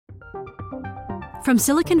From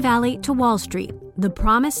Silicon Valley to Wall Street, the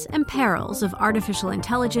promise and perils of artificial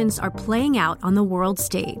intelligence are playing out on the world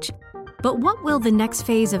stage. But what will the next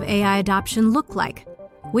phase of AI adoption look like?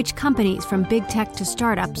 Which companies, from big tech to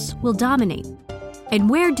startups, will dominate? And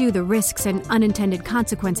where do the risks and unintended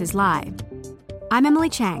consequences lie? I'm Emily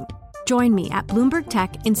Chang. Join me at Bloomberg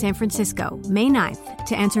Tech in San Francisco, May 9th,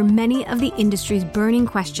 to answer many of the industry's burning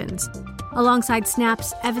questions, alongside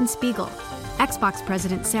Snap's Evan Spiegel, Xbox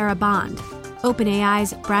President Sarah Bond,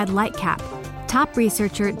 OpenAI's Brad Lightcap, top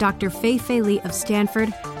researcher Dr. Fei Li of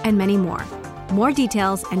Stanford, and many more. More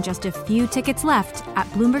details and just a few tickets left at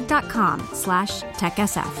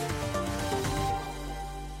Bloomberg.com/TechSF.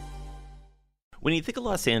 When you think of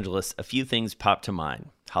Los Angeles, a few things pop to mind: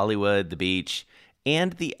 Hollywood, the beach,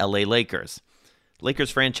 and the LA Lakers.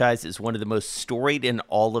 Lakers franchise is one of the most storied in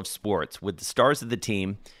all of sports, with the stars of the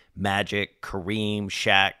team, Magic, Kareem,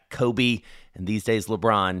 Shaq, Kobe, and these days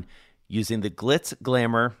LeBron, using the glitz,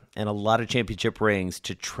 glamour, and a lot of championship rings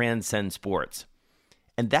to transcend sports.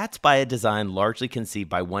 And that's by a design largely conceived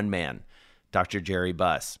by one man, Dr. Jerry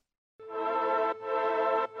Buss.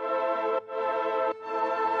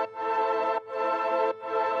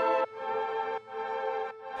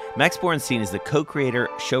 Max Borenstein is the co-creator,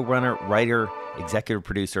 showrunner, writer, executive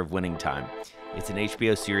producer of Winning Time. It's an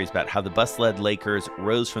HBO series about how the Buss-led Lakers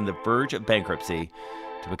rose from the verge of bankruptcy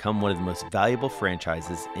to become one of the most valuable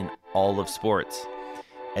franchises in all of sports.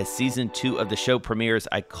 As season 2 of the show premieres,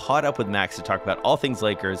 I caught up with Max to talk about all things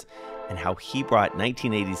Lakers and how he brought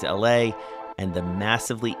 1980s LA and the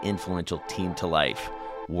massively influential team to life,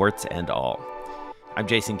 warts and all. I'm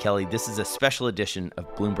Jason Kelly. This is a special edition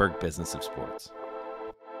of Bloomberg Business of Sports.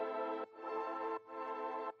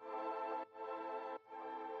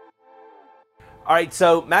 All right,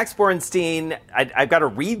 so Max Borenstein, I've got to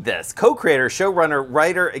read this. Co-creator, showrunner,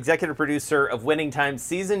 writer, executive producer of Winning Time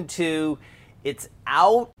Season 2. It's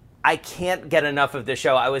out. I can't get enough of this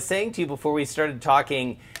show. I was saying to you before we started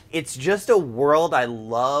talking, it's just a world I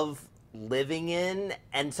love living in.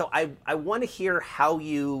 And so I want to hear how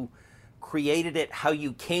you created it, how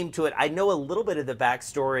you came to it. I know a little bit of the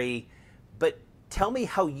backstory, but tell me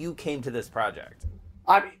how you came to this project.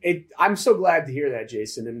 I'm so glad to hear that,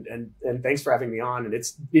 Jason, and thanks for having me on. And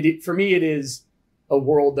for me, it is a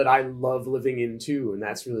world that I love living in too, and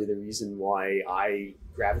that's really the reason why I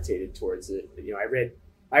gravitated towards it. You know,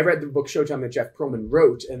 I read the book Showtime that Jeff Pearlman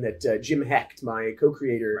wrote, and that Jim Hecht, my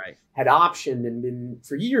co-creator, had optioned and been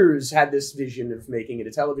for years had this vision of making it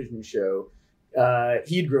a television show.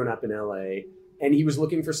 He'd grown up in LA, and he was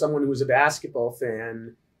looking for someone who was a basketball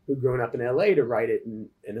fan who'd grown up in LA to write it and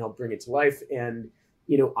help bring it to life. And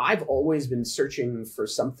you know, I've always been searching for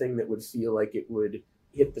something that would feel like it would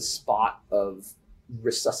hit the spot of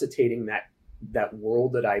resuscitating that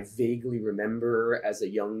world that I vaguely remember as a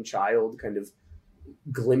young child, kind of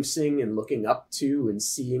glimpsing and looking up to and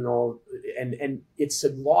seeing all. And it's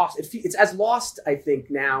lost. It's as lost, I think,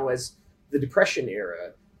 now as the Depression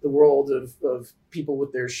era, the world of people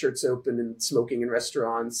with their shirts open and smoking in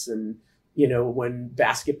restaurants, and you know, when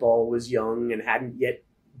basketball was young and hadn't yet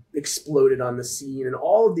exploded on the scene, and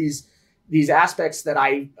all of these aspects that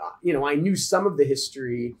I knew some of the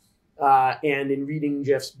history, and in reading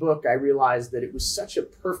Jeff's book, I realized that it was such a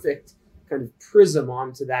perfect kind of prism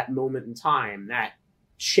onto that moment in time, that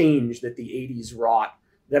change that the 80s wrought,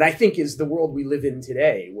 that I think is the world we live in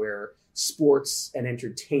today, where sports and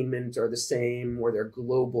entertainment are the same, where they're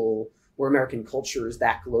global, where American culture is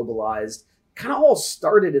that globalized, kind of all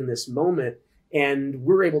started in this moment. And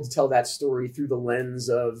we're able to tell that story through the lens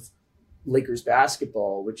of Lakers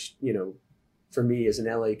basketball, which, you know, for me as an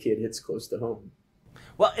LA kid, hits close to home.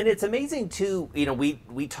 Well, and it's amazing too, you know,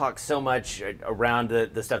 we talk so much around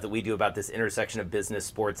the stuff that we do about this intersection of business,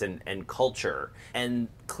 sports, and culture. And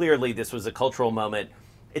clearly this was a cultural moment.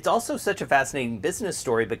 It's also such a fascinating business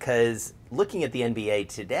story because looking at the NBA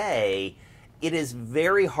today, it is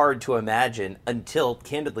very hard to imagine until,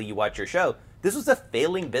 candidly, you watch your show, this was a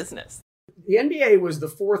failing business. The NBA was the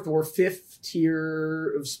 4th or 5th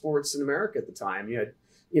tier of sports in America at the time. You had,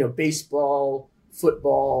 you know, baseball,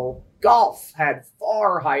 football, golf had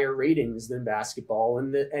far higher ratings than basketball,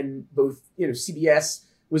 and both, you know, CBS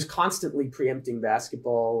was constantly preempting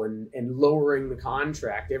basketball and lowering the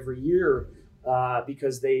contract every year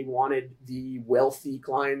because they wanted the wealthy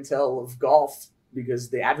clientele of golf, because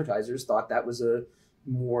the advertisers thought that was a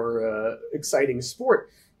more exciting sport.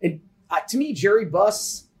 And to me, Jerry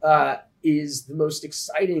Buss is the most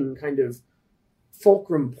exciting kind of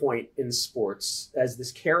fulcrum point in sports as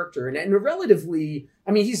this character. And a relatively,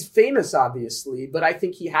 I mean, he's famous, obviously, but I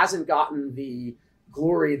think he hasn't gotten the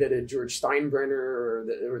glory that a George Steinbrenner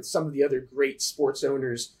or some of the other great sports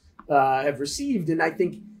owners have received. And I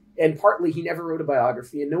think, and partly he never wrote a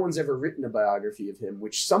biography, and no one's ever written a biography of him,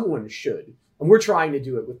 which someone should. And we're trying to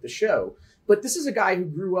do it with the show. But this is a guy who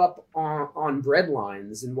grew up on bread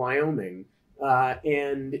lines in Wyoming,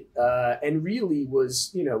 and really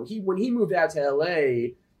was, when he moved out to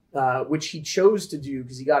LA, which he chose to do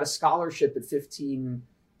because he got a scholarship at 15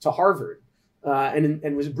 to Harvard,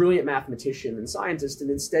 and was a brilliant mathematician and scientist,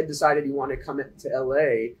 and instead decided he wanted to come to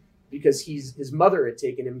LA because his mother had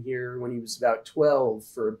taken him here when he was about 12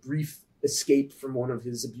 for a brief escape from one of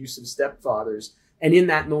his abusive stepfathers. And in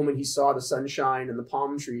that moment, he saw the sunshine and the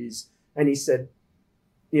palm trees, and he said,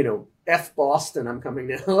 F Boston, I'm coming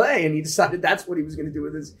to LA. And he decided that's what he was going to do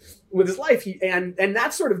with his life. And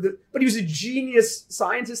that's sort of but he was a genius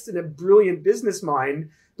scientist and a brilliant business mind,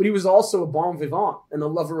 but he was also a bon vivant and a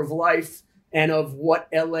lover of life and of what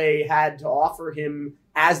LA had to offer him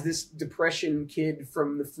as this depression kid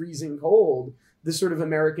from the freezing cold, this sort of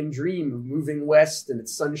American dream of moving west and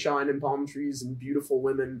its sunshine and palm trees and beautiful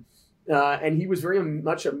women. And he was very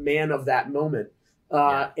much a man of that moment.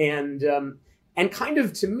 And kind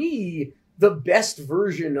of, to me, the best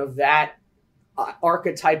version of that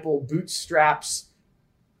archetypal bootstraps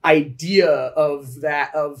idea of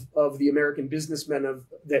the American businessman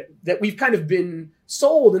that we've kind of been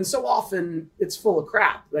sold. And so often it's full of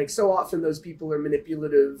crap. Like, so often those people are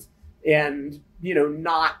manipulative and,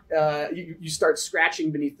 not, you start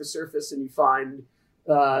scratching beneath the surface and you find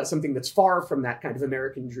something that's far from that kind of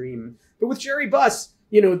American dream. But with Jerry Buss,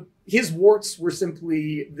 his warts were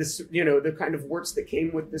simply this, the kind of warts that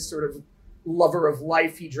came with this sort of lover of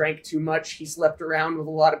life. He drank too much. He slept around with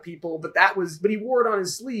a lot of people, but he wore it on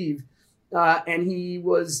his sleeve. And he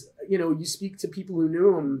was, you speak to people who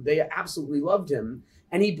knew him, they absolutely loved him.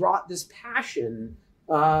 And he brought this passion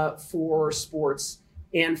for sports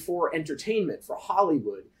and for entertainment, for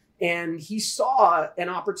Hollywood. And he saw an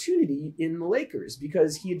opportunity in the Lakers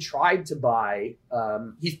because he had tried to buy,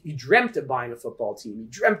 he dreamt of buying a football team. He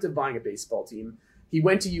dreamt of buying a baseball team. He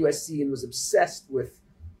went to USC and was obsessed with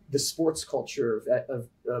the sports culture of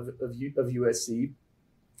USC.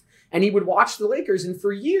 And he would watch the Lakers. And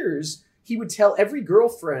for years, he would tell every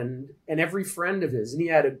girlfriend and every friend of his, and he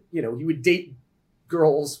had he would date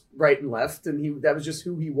girls right and left. And that was just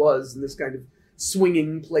who he was in this kind of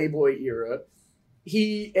swinging Playboy era.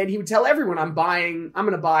 He would tell everyone, I'm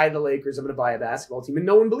going to buy the Lakers. I'm going to buy a basketball team. And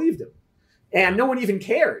no one believed him. And no one even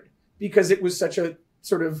cared because it was such a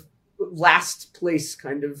sort of last place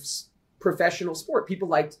kind of professional sport. People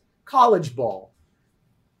liked college ball.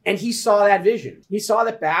 And he saw that vision. He saw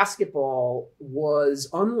that basketball was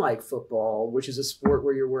unlike football, which is a sport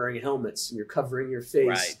where you're wearing helmets and you're covering your face.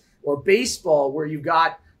 Right. Or baseball, where you've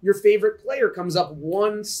got your favorite player comes up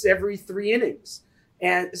once every 3 innings.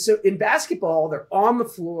 And so in basketball, they're on the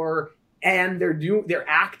floor and they're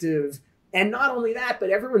active. And not only that, but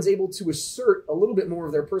everyone's able to assert a little bit more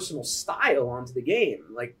of their personal style onto the game.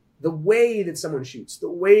 Like the way that someone shoots, the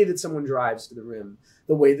way that someone drives to the rim,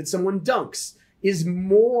 the way that someone dunks is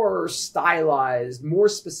more stylized, more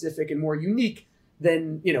specific, and more unique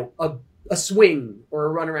than, a swing or a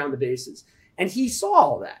run around the bases. And he saw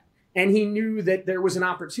all that. And he knew that there was an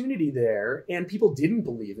opportunity there and people didn't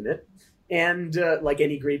believe in it. And like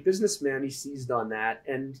any great businessman, he seized on that.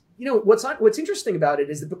 And, what's interesting about it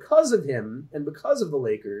is that because of him and because of the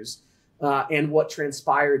Lakers and what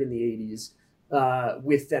transpired in the 80s,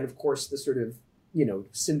 with then, of course, the sort of,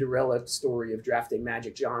 Cinderella story of drafting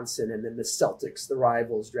Magic Johnson and then the Celtics, the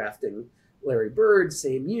rivals, drafting Larry Bird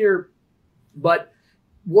same year. But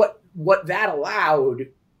what that allowed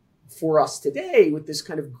for us today with this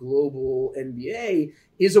kind of global NBA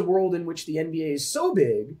is a world in which the NBA is so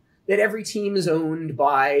big that every team is owned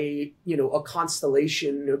by, a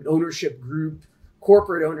constellation of ownership group,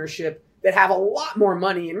 corporate ownership that have a lot more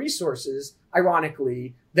money and resources,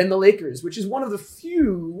 ironically, than the Lakers, which is one of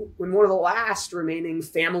the last remaining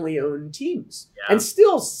family-owned teams. Yeah. And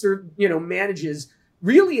still, manages,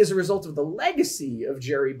 really as a result of the legacy of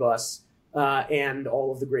Jerry Buss and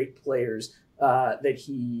all of the great players that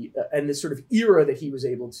he, and this sort of era that he was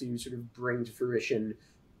able to sort of bring to fruition.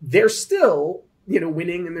 They're still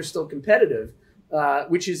winning and they're still competitive,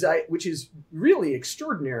 which is really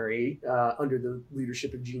extraordinary under the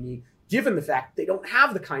leadership of Jeannie, given the fact they don't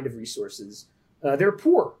have the kind of resources. They're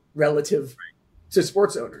poor relative to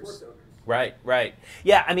sports owners. Right.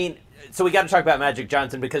 Yeah, I mean, so we got to talk about Magic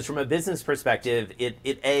Johnson because from a business perspective, it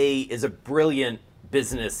is a brilliant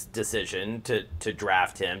business decision to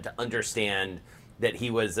draft him, to understand that he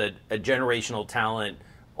was a generational talent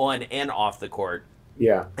on and off the court.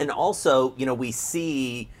 Yeah. And also, we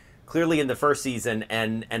see clearly in the first season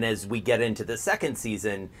and as we get into the second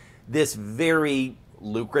season, this very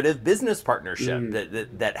lucrative business partnership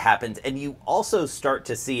that happens. And you also start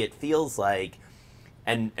to see, it feels like,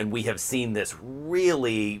 and we have seen this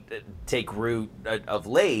really take root of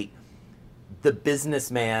late, the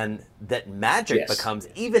businessman that Magic becomes,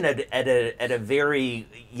 even at a very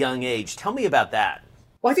young age. Tell me about that.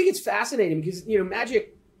 Well, I think it's fascinating because,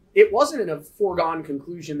 Magic, it wasn't a foregone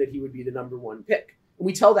conclusion that he would be the number one pick. And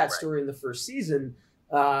we tell that story in the first season.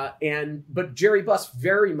 But Jerry Buss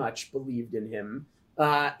very much believed in him.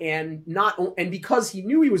 And because he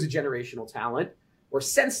knew he was a generational talent, or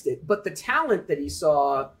sensed it, but the talent that he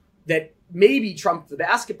saw that maybe trumped the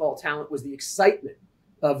basketball talent was the excitement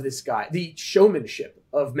of this guy, the showmanship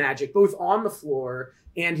of Magic, both on the floor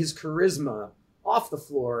and his charisma off the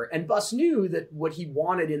floor. And Buss knew that what he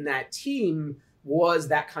wanted in that team was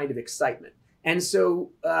that kind of excitement. And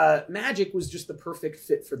so Magic was just the perfect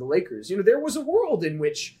fit for the Lakers. There was a world in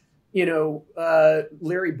which,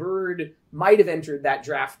 Larry Bird might have entered that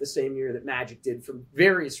draft the same year that Magic did for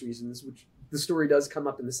various reasons, which the story does come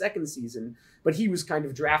up in the second season. But he was kind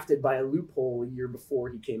of drafted by a loophole a year before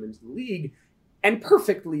he came into the league, and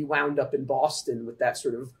perfectly wound up in Boston with that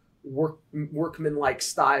sort of workman-like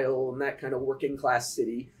style and that kind of working class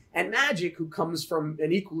city. And Magic, who comes from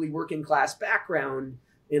an equally working class background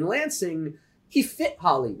in Lansing, he fit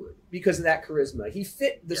Hollywood because of that charisma. He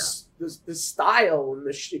fit the style and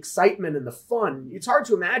the excitement and the fun. It's hard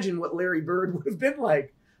to imagine what Larry Bird would have been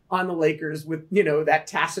like on the Lakers with, that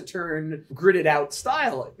taciturn, gridded out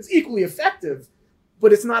style. It's equally effective,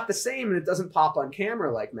 but it's not the same, and it doesn't pop on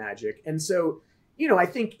camera like Magic. And so, I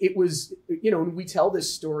think it was, we tell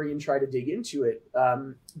this story and try to dig into it.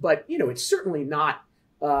 But, it's certainly not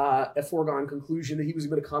a foregone conclusion that he was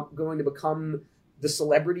going to become the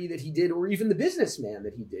celebrity that he did, or even the businessman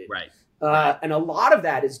that he did. Right. And a lot of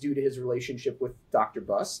that is due to his relationship with Dr.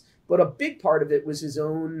 Buss, but a big part of it was his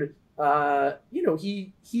own,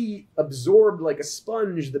 he absorbed like a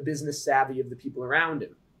sponge the business savvy of the people around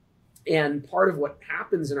him. And part of what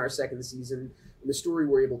happens in our second season, and the story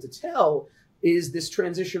we're able to tell, is this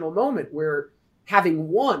transitional moment where, having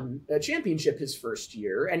won a championship his first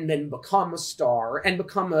year and then become a star and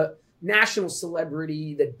become a national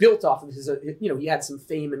celebrity that built off of his, he had some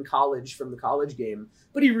fame in college from the college game,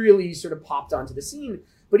 but he really sort of popped onto the scene.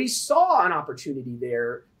 But he saw an opportunity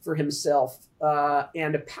there for himself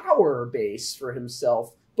and a power base for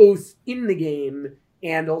himself, both in the game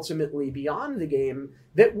and ultimately beyond the game,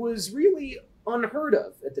 that was really unheard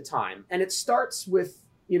of at the time. And it starts with,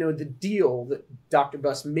 the deal that Dr.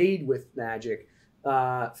 Buss made with Magic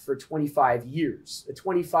for 25 years, a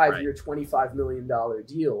 25-year, $25 million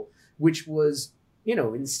deal, which was,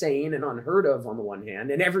 insane and unheard of on the one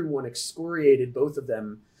hand. And everyone excoriated both of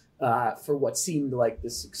them for what seemed like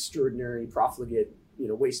this extraordinary profligate,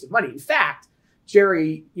 waste of money. In fact,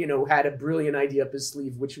 Jerry, had a brilliant idea up his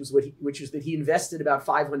sleeve, which was that he invested about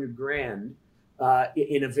 $500,000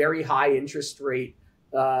 in a very high interest rate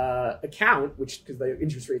account, because the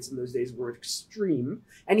interest rates in those days were extreme,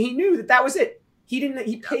 and he knew that was it.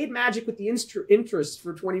 He paid Magic with the interest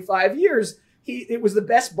for 25 years. It was the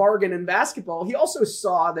best bargain in basketball. He also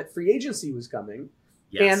saw that free agency was coming,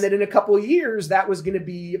 and that in a couple of years that was going to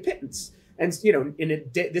be a pittance. And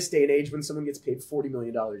in this day and age, when someone gets paid $40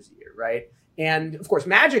 million a year, right? And of course,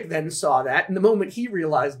 Magic then saw that, and the moment he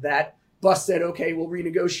realized that, Buss said, "Okay, we'll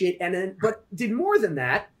renegotiate." And then, but did more than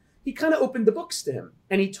that. He kind of opened the books to him,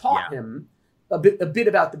 and he taught him a bit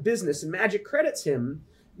about the business. And Magic credits him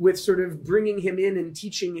with sort of bringing him in and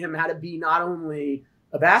teaching him how to be not only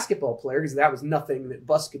a basketball player, because that was nothing that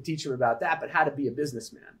Buss could teach him about that, but how to be a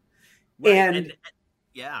businessman. Right. And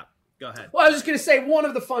go ahead. Well, I was just going to say, one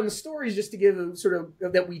of the fun stories, just to give a sort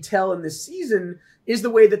of that we tell in this season, is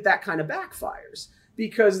the way that kind of backfires.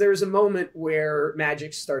 Because there's a moment where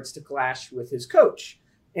Magic starts to clash with his coach.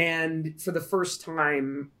 And for the first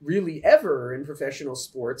time really ever in professional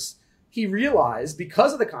sports, he realized,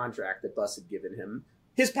 because of the contract that Buss had given him,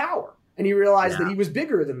 his power. And he realized that he was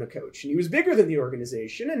bigger than the coach, and he was bigger than the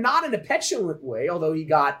organization, and not in a petulant way, although he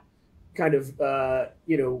got kind of,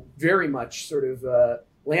 very much sort of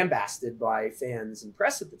lambasted by fans and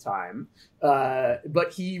press at the time.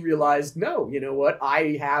 But he realized, no, you know what?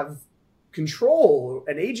 I have control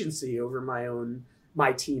and agency over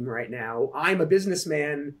my team right now. I'm a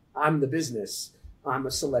businessman. I'm the business. I'm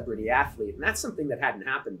a celebrity athlete. And that's something that hadn't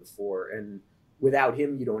happened before. And without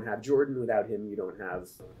him, you don't have Jordan. Without him, you don't have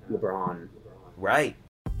LeBron. Right.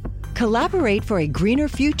 Collaborate for a greener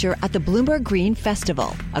future at the Bloomberg Green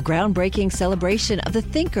Festival, a groundbreaking celebration of the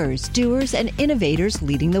thinkers, doers, and innovators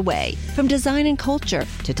leading the way. From design and culture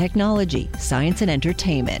to technology, science, and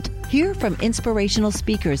entertainment. Hear from inspirational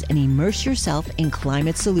speakers and immerse yourself in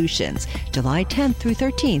climate solutions. July 10th through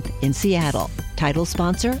 13th in Seattle. Title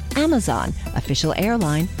sponsor, Amazon. Official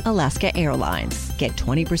airline, Alaska Airlines. Get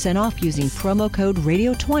 20% off using promo code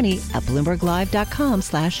radio20 at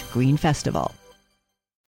bloomberglive.com/Green Festival.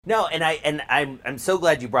 No, and I'm so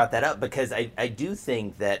glad you brought that up, because I do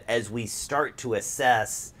think that as we start to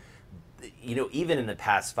assess, even in the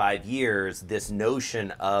past 5 years, this notion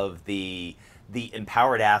of the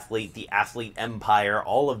empowered athlete, the athlete empire,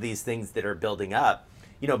 all of these things that are building up,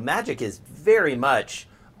 Magic is very much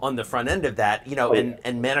on the front end of that,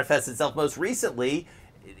 and manifests itself most recently.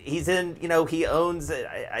 He's in, he owns,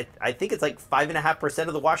 I think it's like 5.5%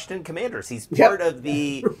 of the Washington Commanders. He's part of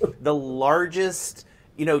the largest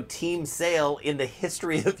team sale in the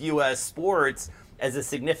history of U.S. sports as a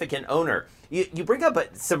significant owner. You bring up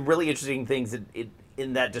some really interesting things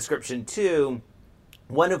in that description too,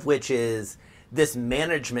 one of which is this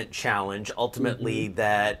management challenge, ultimately,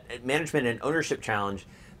 that management and ownership challenge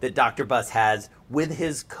that Dr. Buss has with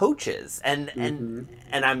his coaches. And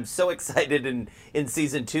I'm so excited in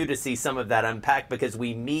season 2 to see some of that unpacked, because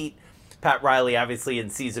we meet Pat Riley obviously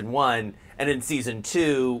in season 1, and in season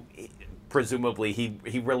 2, presumably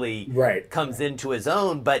he really comes into his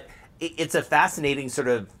own. But it's a fascinating sort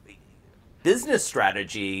of business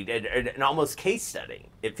strategy and almost case study.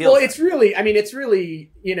 It feels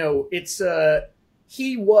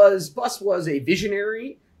Buss was a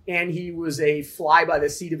visionary, and he was a fly by the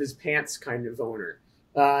seat of his pants kind of owner.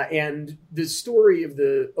 And the story of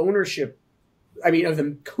the ownership, of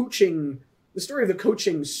the story of the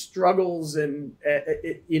coaching struggles and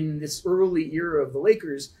in this early era of the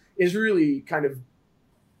Lakers is really kind of,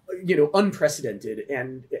 unprecedented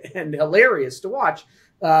and hilarious to watch,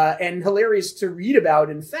 and hilarious to read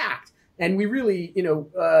about, in fact. And we really, in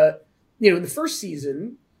the first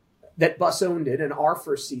season that Buss owned it, and our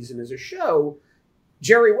first season as a show,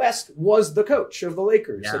 Jerry West was the coach of the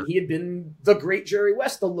Lakers. Yeah. And he had been the great Jerry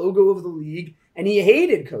West, the logo of the league, and he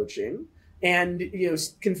hated coaching, and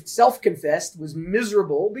self-confessed was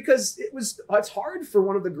miserable, because it's hard for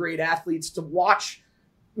one of the great athletes to watch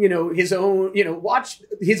his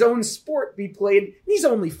own sport be played. He's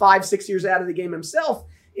only 5-6 years out of the game himself,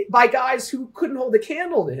 by guys who couldn't hold a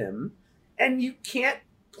candle to him. And you can't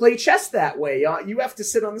play chess that way. You have to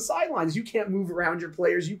sit on the sidelines. You can't move around your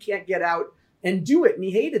players. You can't get out and do it. And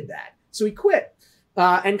he hated that. So he quit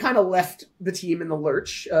and kind of left the team in the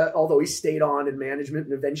lurch, although he stayed on in management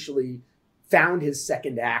and eventually found his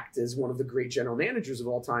second act as one of the great general managers of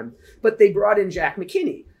all time. But they brought in Jack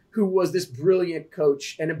McKinney, who was this brilliant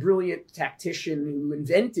coach and a brilliant tactician who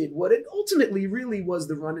invented what it ultimately really was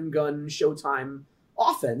the run and gun Showtime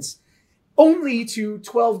offense, only to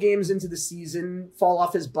 12 games into the season fall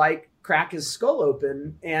off his bike, crack his skull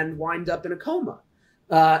open, and wind up in a coma.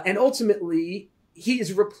 And ultimately,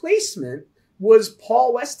 his replacement was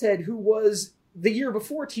Paul Westhead, who was the year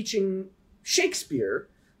before teaching Shakespeare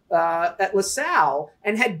at LaSalle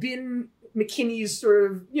and had been McKinney's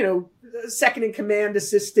sort of, second in command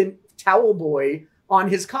assistant towel boy on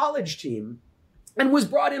his college team, and was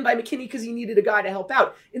brought in by McKinney because he needed a guy to help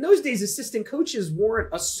out. In those days, assistant coaches weren't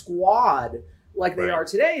a squad like they are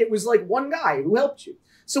today. It was like one guy who helped you.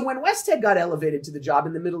 So when Westhead got elevated to the job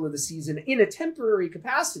in the middle of the season in a temporary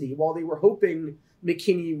capacity, while they were hoping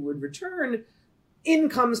McKinney would return, in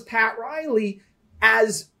comes Pat Riley, had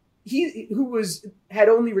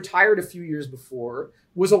only retired a few years before,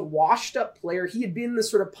 was a washed up player. He had been the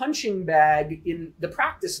sort of punching bag, in the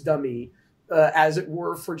practice dummy, as it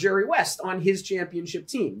were, for Jerry West on his championship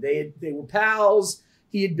team. They were pals.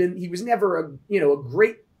 He was never a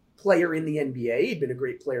great player in the NBA. He'd been a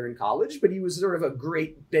great player in college, but he was sort of a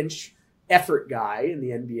great bench effort guy in the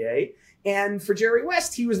NBA. And for Jerry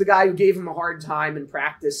West, he was the guy who gave him a hard time in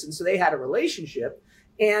practice. And so they had a relationship,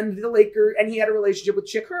 and he had a relationship with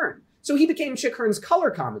Chick Hearn. So he became Chick Hearn's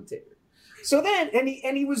color commentator. So then, and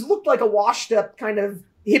he looked like a washed up kind of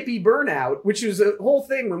hippie burnout, which was a whole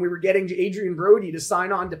thing when we were getting Adrian Brody to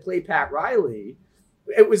sign on to play Pat Riley.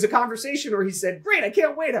 It was a conversation where he said, "Great, I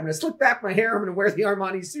can't wait. I'm going to slick back my hair. I'm going to wear the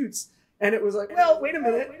Armani suits." And it was like, well, wait a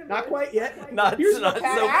minute. Not quite yet. Not Here's so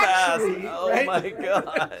fast. Oh, right? My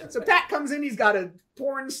God. So Pat comes in. He's got a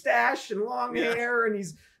porn stash and long hair, and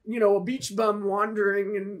he's, a beach bum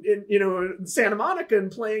wandering in Santa Monica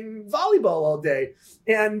and playing volleyball all day.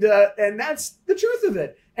 And that's the truth of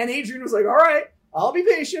it. And Adrian was like, all right, I'll be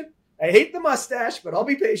patient. I hate the mustache, but I'll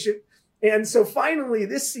be patient. And so finally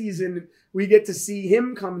this season, we get to see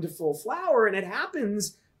him come to full flower, and it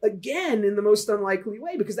happens again in the most unlikely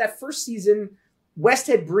way, because that first season,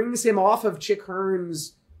 Westhead brings him off of Chick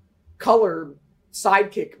Hearn's color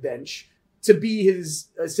sidekick bench to be his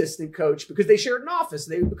assistant coach because they shared an office.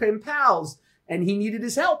 They became pals and he needed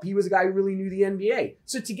his help. He was a guy who really knew the NBA.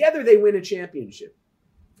 So together they win a championship.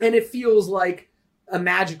 And it feels like a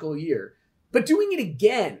magical year. But doing it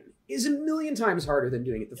again is a million times harder than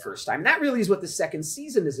doing it the first time. That really is what the second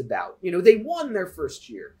season is about. You know, they won their first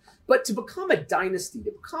year. But to become a dynasty,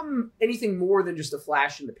 to become anything more than just a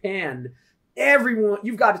flash in the pan,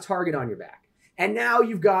 you've got a target on your back. And now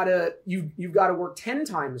you've got to work 10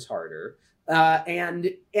 times harder. And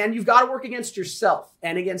you've got to work against yourself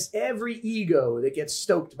and against every ego that gets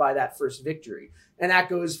stoked by that first victory. And that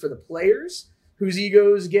goes for the players whose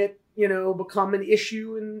egos become an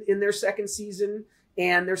issue in their second season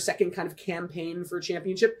and their second kind of campaign for a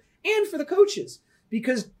championship, and for the coaches,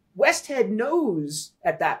 because Westhead knows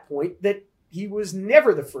at that point that he was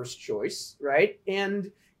never the first choice, right?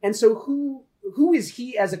 And so who is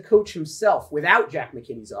he as a coach himself without Jack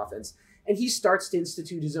McKinney's offense? And he starts to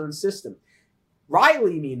institute his own system.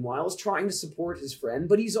 Riley, meanwhile, is trying to support his friend,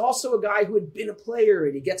 but he's also a guy who had been a player,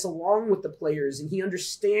 and he gets along with the players, and he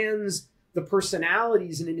understands the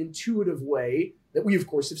personalities in an intuitive way that we, of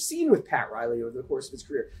course, have seen with Pat Riley over the course of his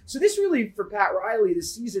career. So this really, for Pat Riley,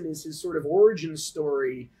 this season is his sort of origin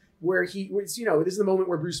story, where this is the moment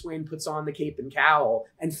where Bruce Wayne puts on the cape and cowl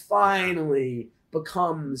and finally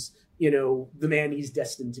becomes, the man he's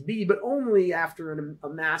destined to be, but only after a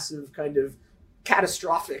massive kind of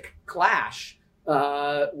catastrophic clash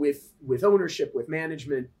with ownership, with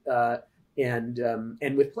management,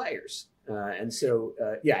 and with players. And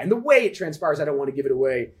the way it transpires, I don't want to give it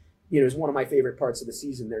away, is one of my favorite parts of the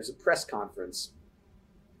season. There's a press conference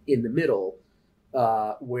in the middle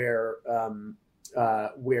where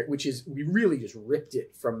we really just ripped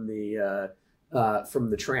it from the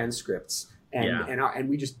transcripts. And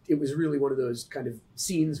it was really one of those kind of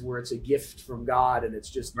scenes where it's a gift from God, and it's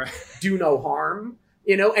just do no harm,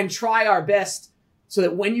 and try our best so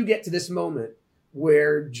that when you get to this moment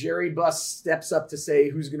where Jerry Buss steps up to say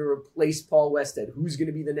who's going to replace Paul Westhead, who's going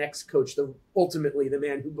to be the next coach, ultimately the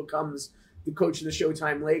man who becomes the coach of the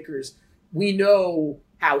Showtime Lakers, we know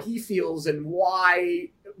how he feels and why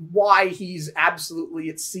he's absolutely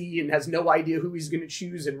at sea and has no idea who he's going to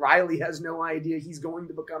choose, and Riley has no idea he's going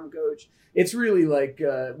to become coach. It's really like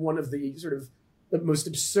one of the sort of the most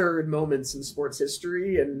absurd moments in sports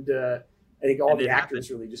history, and I think all the actors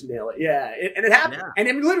really just nail it. Yeah, and it happened. Yeah.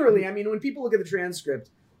 And literally, when people look at the transcript,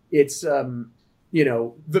 it's the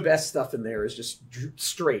best stuff in there is just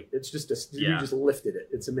straight. It's just you just lifted it.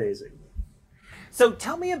 It's amazing. So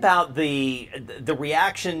tell me about the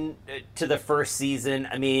reaction to the first season.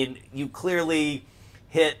 You clearly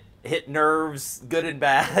hit nerves, good and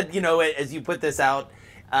bad, as you put this out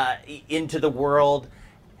into the world.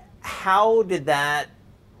 How did that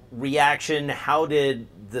reaction, how did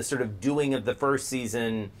the sort of doing of the first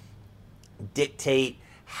season dictate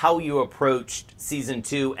how you approached season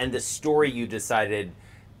 2 and the story you decided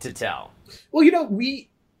to tell? Well,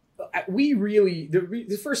 we really,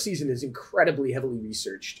 the first season is incredibly heavily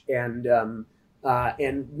researched, and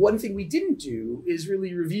one thing we didn't do is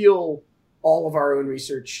really reveal all of our own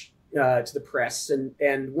research to the press.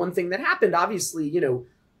 And one thing that happened, obviously,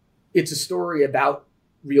 it's a story about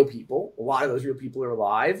real people. A lot of those real people are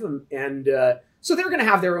alive, and so they're going to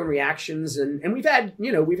have their own reactions. And we've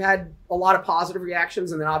had a lot of positive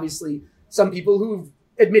reactions, and then obviously some people who've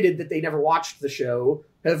admitted that they never watched the show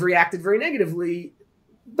have reacted very negatively.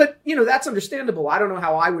 But, that's understandable. I don't know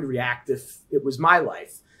how I would react if it was my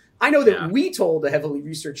life. I know that we told a heavily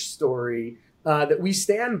researched story that we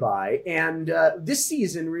stand by. And this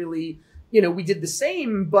season, really, we did the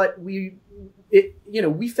same, but we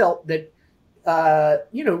felt that,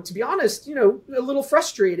 to be honest, a little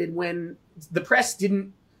frustrated when the press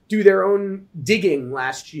didn't do their own digging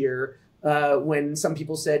last year when some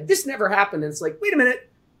people said, this never happened. And it's like, wait a minute.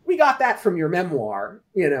 We got that from your memoir,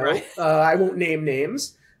 Right. I won't name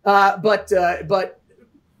names, but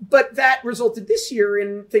that resulted this year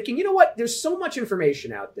in thinking, you know what? There's so much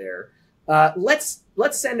information out there. Let's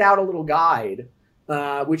send out a little guide,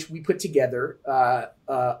 which we put together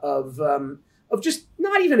of just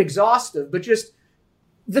not even exhaustive, but just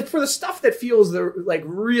for the stuff that feels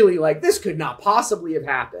really like this could not possibly have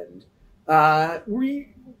happened.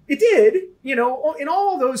 It did, in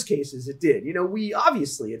all those cases, it did. We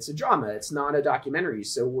obviously, it's a drama. It's not a documentary.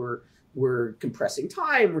 So we're compressing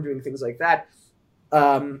time. We're doing things like that,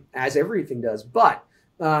 as everything does. But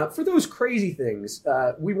for those crazy things,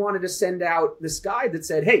 we wanted to send out this guide that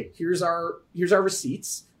said, hey, here's our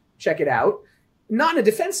receipts. Check it out. Not in a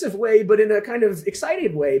defensive way, but in a kind of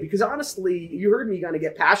excited way, because honestly, you heard me kind of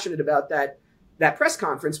get passionate about that press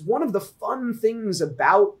conference. One of the fun things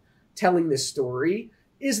about telling this story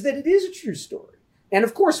is that it is a true story. And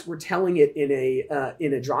of course, we're telling it in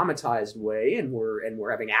a dramatized way, and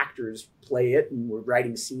we're having actors play it, and we're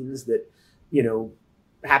writing scenes that,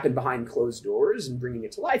 happen behind closed doors and bringing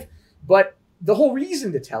it to life. But the whole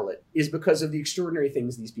reason to tell it is because of the extraordinary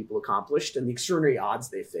things these people accomplished and the extraordinary odds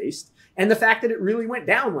they faced, and the fact that it really went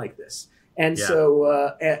down like this. And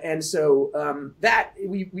so that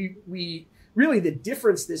we really, the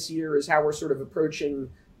difference this year is how we're sort of approaching,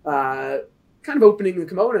 kind of opening the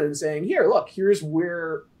kimono and saying, here, look, here's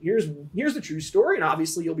the true story. And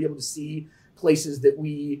obviously you'll be able to see places that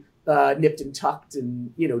we nipped and tucked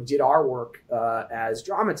and, did our work as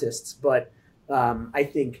dramatists. But I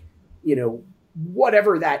think,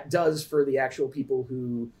 whatever that does for the actual people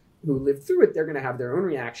who lived through it, they're going to have their own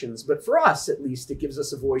reactions. But for us, at least, it gives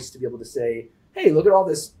us a voice to be able to say, hey, look at all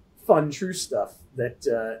this fun, true stuff that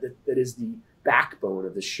is the backbone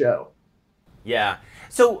of the show. Yeah.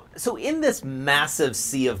 So in this massive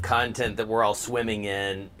sea of content that we're all swimming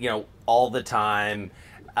in, all the time,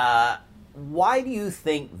 why do you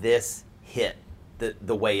think this hit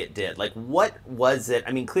the way it did? Like, what was it?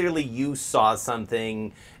 I mean, clearly you saw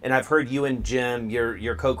something, and I've heard you and Jim,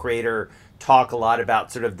 your co-creator, talk a lot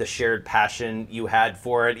about sort of the shared passion you had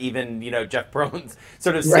for it. Even, Jeff Brohn's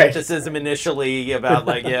sort of skepticism initially about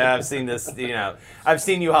like, yeah, I've seen this, I've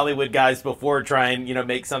seen you Hollywood guys before try and,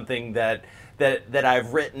 make something that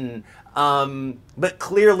I've written. But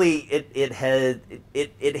clearly it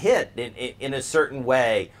hit in a certain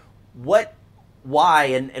way. Why,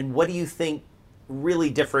 and what do you think really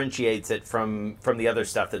differentiates it from the other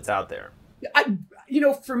stuff that's out there?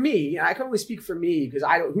 For me, I can only speak for me because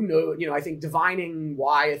I think divining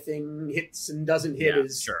why a thing hits and doesn't hit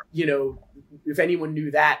is, sure. If anyone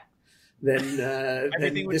knew that, then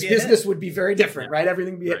this business would be very different, right?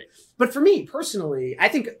 Everything would be hit. But for me personally, I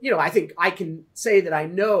think I can say that I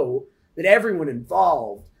know that everyone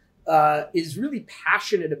involved is really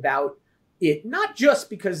passionate about it, not just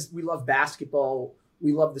because we love basketball,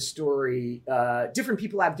 we love the story. Different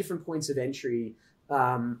people have different points of entry.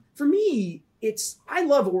 For me, I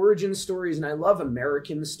love origin stories and I love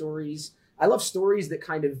American stories. I love stories that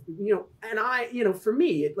kind of, for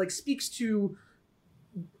me, it like speaks to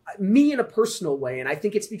me in a personal way. And I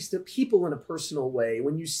think it speaks to people in a personal way.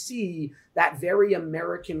 When you see that very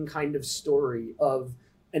American kind of story of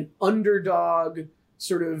an underdog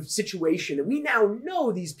sort of situation, and we now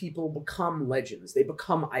know these people become legends, they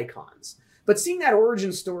become icons. But seeing that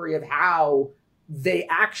origin story of how they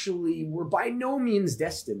actually were by no means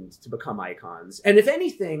destined to become icons. And if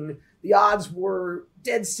anything, the odds were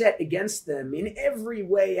dead set against them in every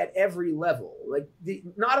way at every level. Like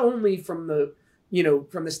not only from the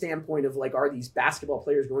standpoint of like, are these basketball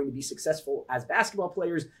players going to be successful as basketball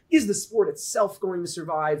players? Is the sport itself going to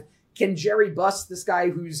survive? Can Jerry Buss, this guy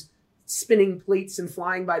who's spinning plates and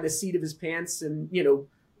flying by the seat of his pants and,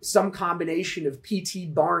 some combination of P.T.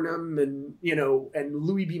 Barnum and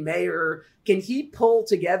Louis B. Mayer, can he pull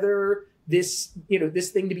together this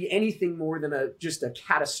thing to be anything more than just a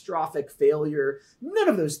catastrophic failure? None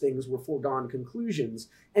of those things were foregone conclusions.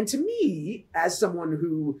 And to me, as someone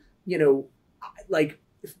who,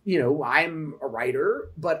 I'm a writer,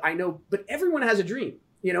 but everyone has a dream.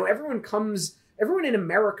 Everyone in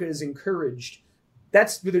America is encouraged.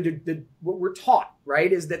 That's what we're taught,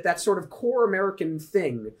 right? Is that sort of core American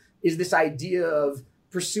thing is this idea of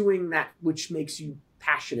pursuing that which makes you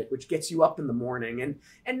passionate, which gets you up in the morning.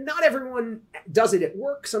 And not everyone does it at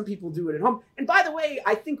work. Some people do it at home. And by the way,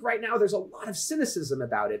 I think right now there's a lot of cynicism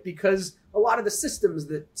about it because a lot of the systems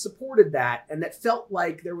that supported that and that felt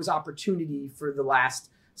like there was opportunity for the last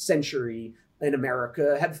century in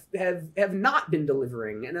America have not been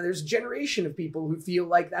delivering. And there's a generation of people who feel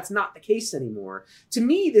like that's not the case anymore. To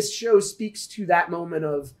me, this show speaks to that moment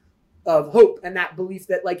of hope and that belief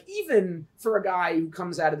that, like, even for a guy who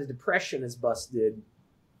comes out of the Depression as Buss did,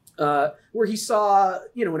 where he saw,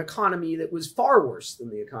 an economy that was far worse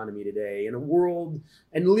than the economy today, and a world,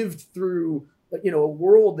 and lived through, a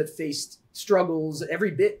world that faced struggles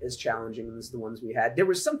every bit as challenging as the ones we had. There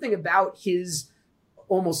was something about his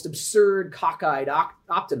almost absurd, cockeyed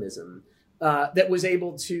optimism that was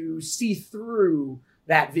able to see through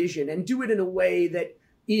that vision and do it in a way that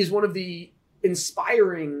is one of the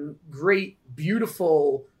inspiring, great,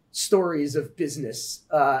 beautiful stories of business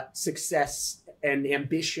success and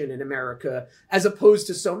ambition in America, as opposed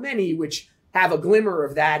to so many which have a glimmer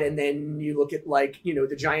of that, and then you look at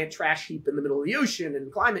the giant trash heap in the middle of the ocean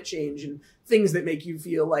and climate change and things that make you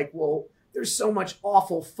feel like, well, there's so much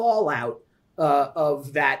awful fallout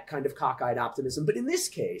of that kind of cockeyed optimism. But in this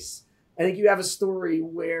case, I think you have a story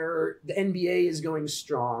where the NBA is going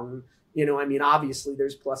strong. Obviously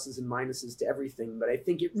there's pluses and minuses to everything, but I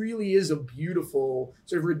think it really is a beautiful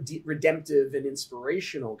sort of redemptive and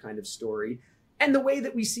inspirational kind of story. And the way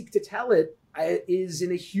that we seek to tell it is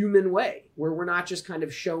in a human way, where we're not just kind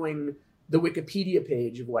of showing the Wikipedia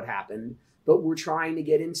page of what happened, but we're trying to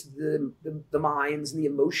get into the minds and the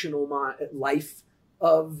emotional life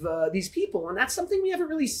of these people. And that's something we haven't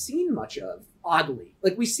really seen much of, oddly.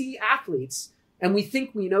 Like, we see athletes and we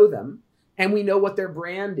think we know them and we know what their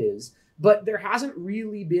brand is, but there hasn't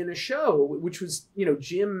really been a show, which was,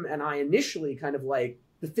 Jim and I initially kind of like,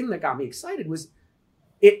 the thing that got me excited was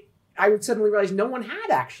I would suddenly realize no one had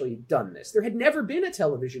actually done this. There had never been a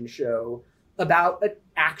television show about an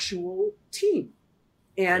actual team.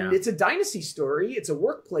 And It's a dynasty story. It's a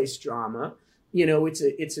workplace drama.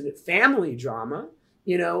 It's a family drama,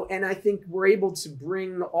 and I think we're able to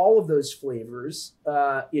bring all of those flavors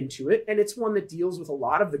into it. And it's one that deals with a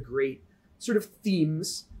lot of the great sort of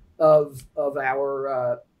themes of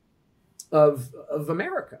our of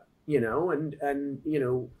America, and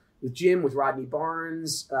with Jim, with Rodney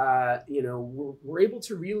Barnes, we're able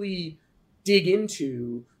to really dig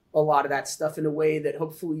into a lot of that stuff in a way that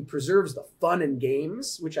hopefully preserves the fun and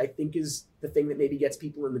games, which I think is the thing that maybe gets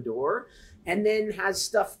people in the door, and then has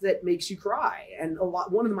stuff that makes you cry. And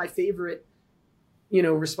one of my favorite,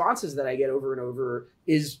 responses that I get over and over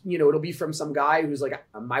is, it'll be from some guy who's like,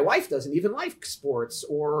 my wife doesn't even like sports,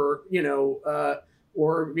 or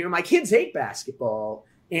my kids hate basketball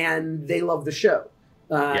and they love the show.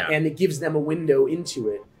 And it gives them a window into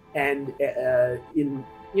it. And in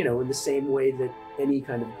the same way that any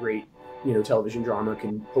kind of great, television drama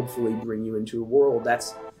can hopefully bring you into a world,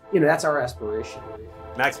 that's our aspiration.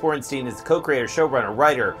 Max Borenstein is the co-creator, showrunner,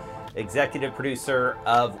 writer, executive producer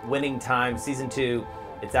of Winning Time Season 2.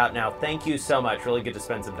 It's out now. Thank you so much. Really good to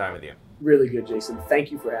spend some time with you. Really good, Jason.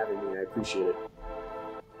 Thank you for having me. I appreciate it.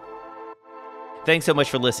 Thanks so much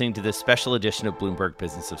for listening to this special edition of Bloomberg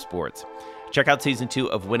Business of Sports. Check out Season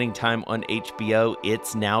 2 of Winning Time on HBO.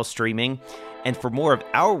 It's now streaming. And for more of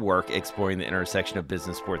our work exploring the intersection of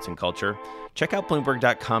business, sports, and culture, check out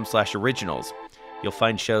Bloomberg.com/originals. You'll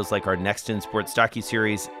find shows like our Next in Sports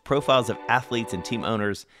docuseries, profiles of athletes and team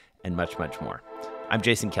owners, and much, much more. I'm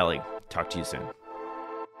Jason Kelly. Talk to you soon.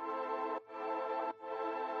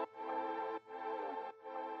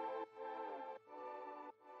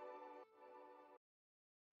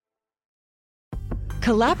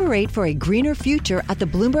 Collaborate for a greener future at the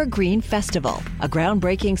Bloomberg Green Festival, a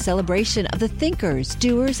groundbreaking celebration of the thinkers,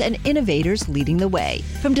 doers, and innovators leading the way.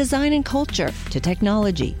 From design and culture to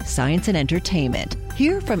technology, science, and entertainment.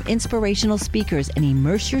 Hear from inspirational speakers and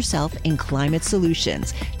immerse yourself in climate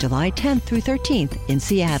solutions. July 10th through 13th in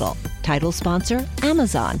Seattle. Title sponsor,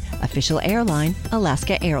 Amazon. Official airline,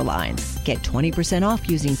 Alaska Airlines. Get 20% off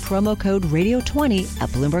using promo code radio20 at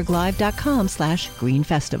BloombergLive.com/Green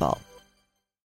Festival.